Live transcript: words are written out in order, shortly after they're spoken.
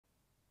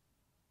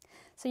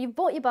So you've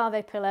bought your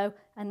Baavet pillow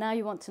and now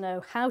you want to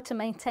know how to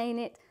maintain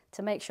it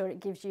to make sure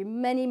it gives you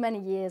many, many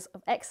years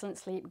of excellent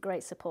sleep,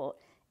 great support.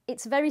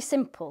 It's very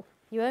simple.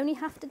 You only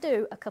have to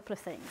do a couple of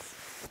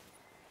things.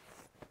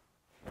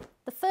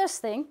 The first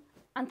thing,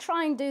 and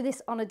try and do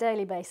this on a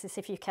daily basis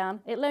if you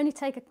can, it'll only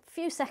take a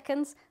few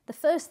seconds. The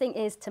first thing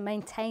is to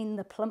maintain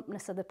the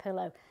plumpness of the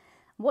pillow.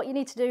 What you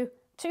need to do,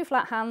 2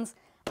 flat hands,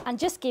 and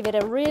just give it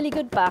a really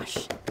good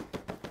bash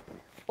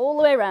all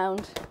the way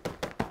around.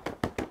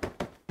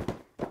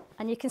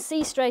 And you can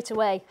see straight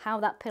away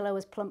how that pillow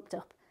has plumped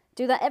up.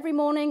 Do that every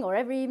morning or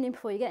every evening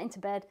before you get into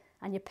bed,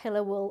 and your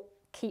pillow will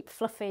keep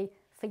fluffy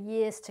for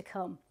years to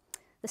come.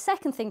 The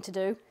second thing to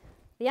do,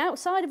 the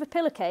outside of a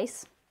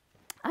pillowcase,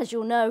 as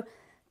you'll know,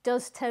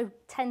 does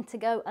tend to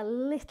go a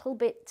little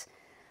bit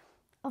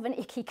of an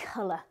icky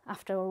colour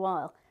after a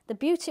while. The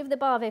beauty of the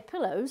Baavet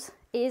pillows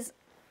is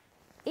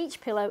each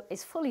pillow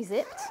is fully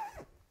zipped,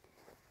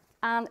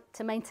 and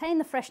to maintain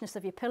the freshness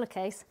of your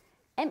pillowcase,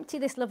 empty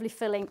this lovely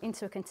filling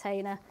into a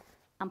container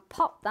and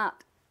pop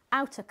that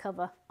outer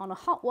cover on a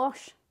hot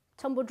wash,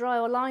 tumble dry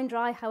or line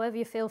dry, however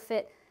you feel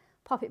fit,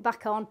 pop it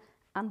back on,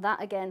 and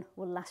that again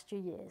will last you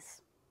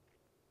years.